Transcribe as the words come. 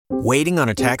Waiting on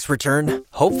a tax return?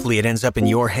 Hopefully it ends up in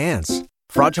your hands.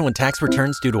 Fraudulent tax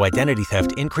returns due to identity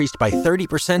theft increased by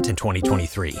 30% in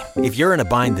 2023. If you're in a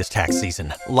bind this tax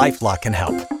season, LifeLock can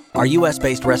help. Our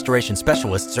U.S.-based restoration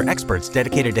specialists are experts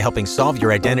dedicated to helping solve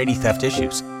your identity theft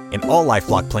issues. And all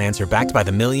LifeLock plans are backed by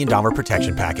the $1 Million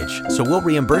Protection Package. So we'll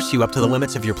reimburse you up to the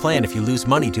limits of your plan if you lose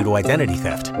money due to identity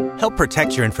theft. Help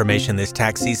protect your information this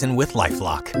tax season with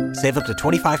LifeLock. Save up to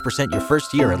 25% your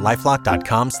first year at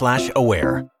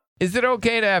LifeLock.com/aware. Is it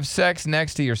okay to have sex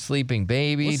next to your sleeping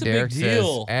baby? What's the Derek big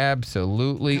deal? says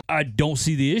absolutely. I don't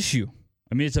see the issue.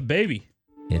 I mean, it's a baby.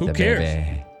 It's Who a cares?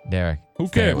 baby. Derek, Who say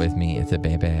it cares? with me. It's a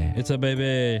baby. It's a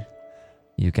baby.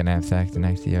 You can have sex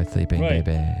next to your sleeping Right.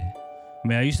 baby. I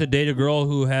mean, I used to date a girl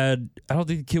who had, I don't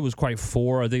think the kid was quite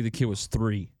 4. I think the kid was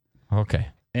 3. Okay.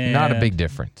 And Not a big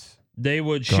difference. They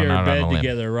would Going share out a on a bed limb.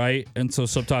 together, right? And so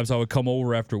sometimes I would come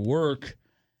over after work,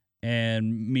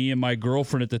 and me and my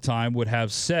girlfriend at the time would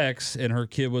have sex, and her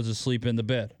kid was asleep in the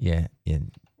bed. Yeah,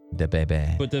 the baby.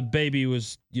 But the baby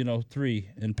was, 3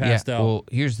 and passed out. Well,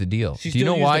 here's the deal. She Do you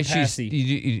still know used why the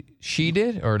passy. she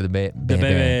did or the baby? The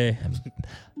baby.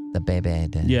 The baby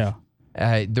did. Yeah.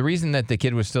 The reason that the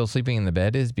kid was still sleeping in the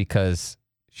bed is because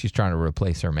she's trying to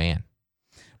replace her man.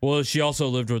 Well, she also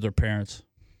lived with her parents.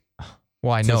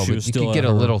 Well, I So know, she but was you still could at get a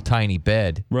her- little tiny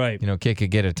bed. Right. Kid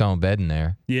could get its own bed in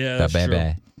there. Yeah, The that's baby.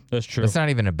 true. That's true. That's not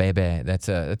even a baby. That's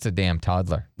a damn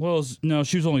toddler. Well, no,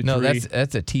 she was only 3. No,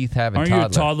 that's a teeth having Aren't toddler. you a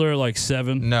toddler like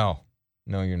 7? No,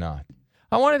 you're not.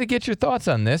 I wanted to get your thoughts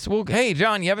on this. Well, hey,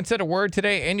 John, you haven't said a word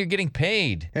today, and you're getting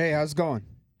paid. Hey, how's it going?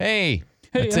 Hey,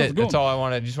 Hey, that's how's it. it going? That's all I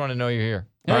wanted. Just want to know you're here.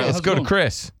 Hey, All right, let's how's go it to going?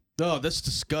 Chris. No, that's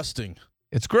disgusting.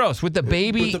 It's gross with the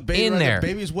baby With the baby in right there. The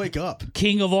babies wake up.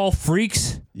 King of all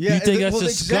freaks? Yeah, You think and that's well,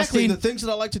 disgusting? exactly the things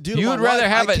that I like to do. To You my would rather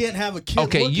wife, have I a- can't have a kid.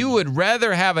 Okay, looking. you would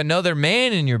rather have another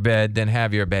man in your bed than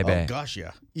have your baby. Oh gosh,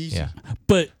 yeah, easy. Yeah.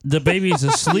 But the baby's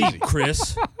asleep,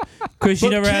 Chris. Chris, you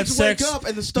But never had kids wake sex. up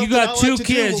and the stuff You that got I 2 like to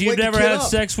do kids. will You've wake the never kid had up.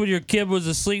 sex when your kid was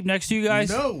asleep next to you guys?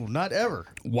 No, not ever.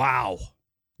 Wow.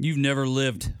 You've never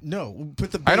lived. No,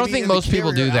 put the baby I don't think in the most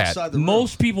people carrier do that. outside the room.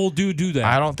 Most people do that.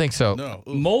 I don't think so. No.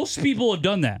 Ooh. Most people have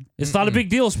done that. It's not a big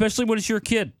deal, especially when it's your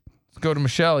kid. Let's go to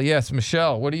Michelle. Yes,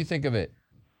 Michelle, what do you think of it?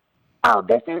 Oh,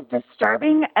 this is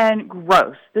disturbing and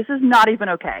gross. This is not even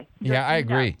okay. Yeah, I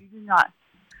agree. No, you do not.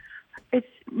 It's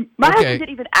my Okay. husband didn't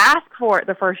even ask for it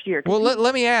the first year. Well,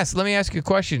 let me ask you a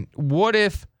question. What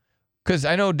if, because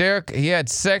I know Derek, he had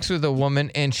sex with a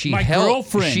woman and My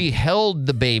girlfriend. she held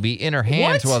the baby in her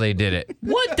hands What? while they did it.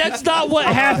 What? That's not what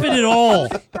happened at all.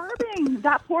 Disturbing.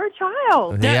 That poor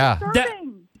child. Yeah.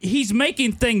 Disturbing. He's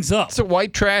making things up. It's a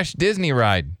white trash Disney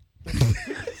ride.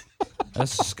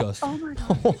 That's disgusting. Oh my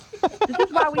god. This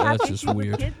is why we have That's just issues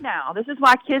weird. with kids now. This is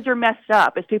why kids are messed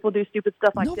up. Is people do stupid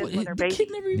stuff like No, this but when they're the babies. kid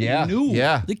never even Yeah, knew.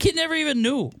 yeah. The kid never even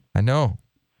knew. I know.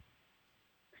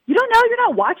 You don't know. You're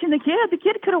not watching the kid. The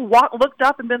kid could have looked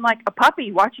up and been like a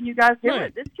puppy watching you guys do Right.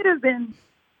 it. This could have been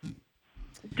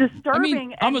disturbing. I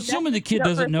mean, I'm and assuming the messed kid up for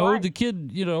doesn't his know. life. The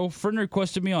kid, friend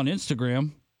requested me on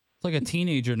Instagram. It's like a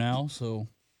teenager now, so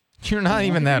You're not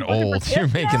even that old. You're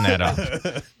making that up.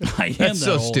 I am That's that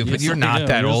so old. stupid. Yes, You're I not am.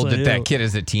 that Yes, old I that am. that kid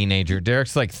is a teenager.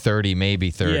 Derek's like 30,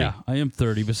 maybe 30. Yeah, I am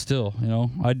 30, but still,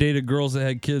 I dated girls that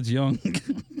had kids young.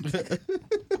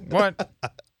 What?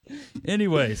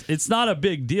 Anyways, it's not a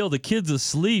big deal. The kid's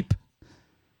asleep.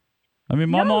 I mean,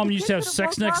 my No, mom the used kid to have could've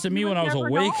sex woke next up to and me when I was never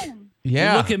awake. known.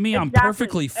 Yeah. Look at me, I'm Exactly.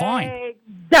 perfectly fine.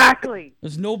 Exactly.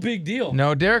 There's no big deal.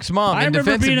 No, Derek's mom. I in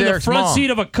remember defense being of in the Derek's front mom.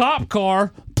 seat of a cop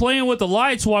car playing with the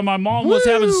lights while my mom was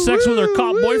having sex with her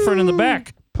cop boyfriend in the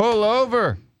back. Pull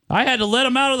over. I had to let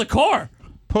him out of the car.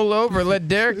 Pull over. Let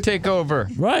Derek take over.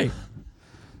 Right.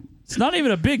 It's not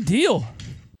even a big deal.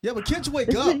 Yeah, but kids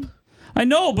wake up. I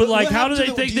know, but What how do happens they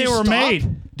to them? think Do they you were stop?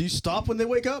 made? Do you stop when they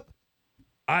wake up?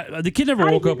 The kid never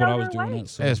How woke did you up when know I was they're doing late? it.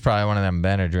 So. It's probably one of them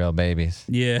Benadryl babies.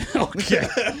 Yeah. Okay.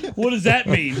 What does that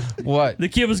mean? What? The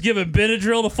kid was given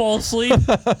Benadryl to fall asleep?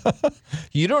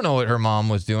 You don't know what her mom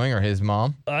was doing or his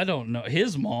mom. I don't know.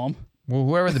 His mom. Well,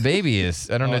 whoever the baby is.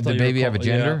 I don't know. I Did thought the you were baby have a call-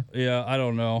 gender? Yeah, I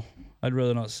don't know. I'd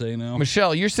rather not say now.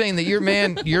 Michelle, you're saying that your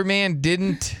man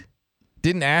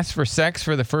didn't ask for sex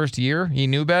for the first year? He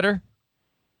knew better?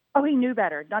 Oh, he knew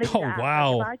better. Not even. Oh, ask.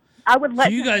 wow. I would let. So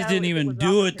you him guys know didn't if even was do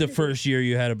it the opportunity. first year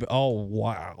you had a. Oh,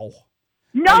 wow.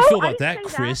 No, How do you feel I about that, didn't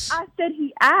say Chris? I said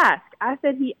he asked. I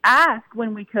said he asked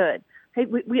when we could. Hey,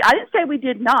 I didn't say we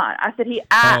did not. I said he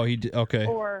asked. Oh, he did. Okay.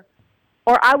 Or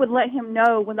I would let him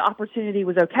know when the opportunity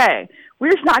was okay.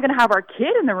 We're just not going to have our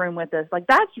kid in the room with us. Like,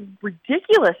 that's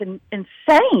ridiculous and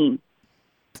insane.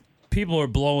 People are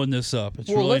blowing this up. It's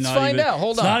Well, really let's not find even, out.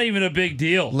 Hold it's on. not even a big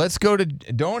deal. Let's go to.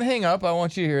 Don't hang up. I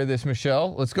want you to hear this,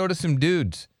 Michelle. Let's go to some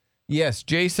dudes. Yes,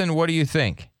 Jason, what do you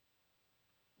think?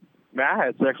 Man, I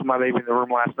had sex with my baby in the room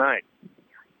last night.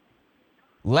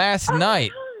 Last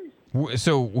night.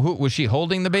 So was she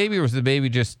holding the baby, or was the baby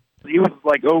just... He was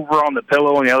like over on the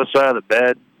pillow on the other side of the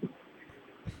bed.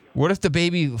 What if the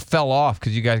baby fell off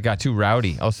because you guys got too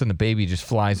rowdy? All of a sudden the baby just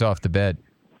flies off the bed.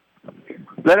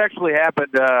 That actually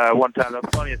happened one time.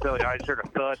 That's funny as hell. I just heard a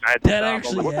thud. And I had to That stop.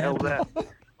 actually What the hell was that?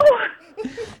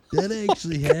 That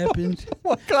actually happened. Oh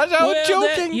my gosh, I was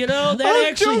joking. That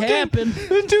actually happened.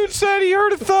 The dude said he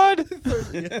heard a thud.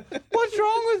 What's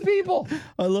wrong with people?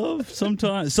 I love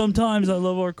sometimes I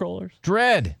love our callers.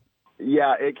 Dread.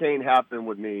 Yeah, it can't happen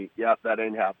with me. Yep, that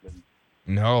ain't happening.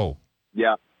 No.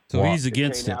 Yeah. So he's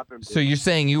against it. So you're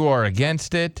saying you are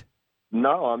against it?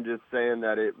 No, I'm just saying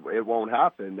that it won't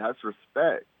happen. That's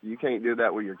respect. You can't do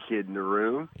that with your kid in the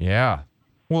room. Yeah.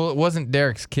 Well, it wasn't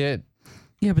Derek's kid.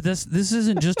 Yeah, but this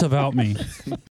isn't just about me.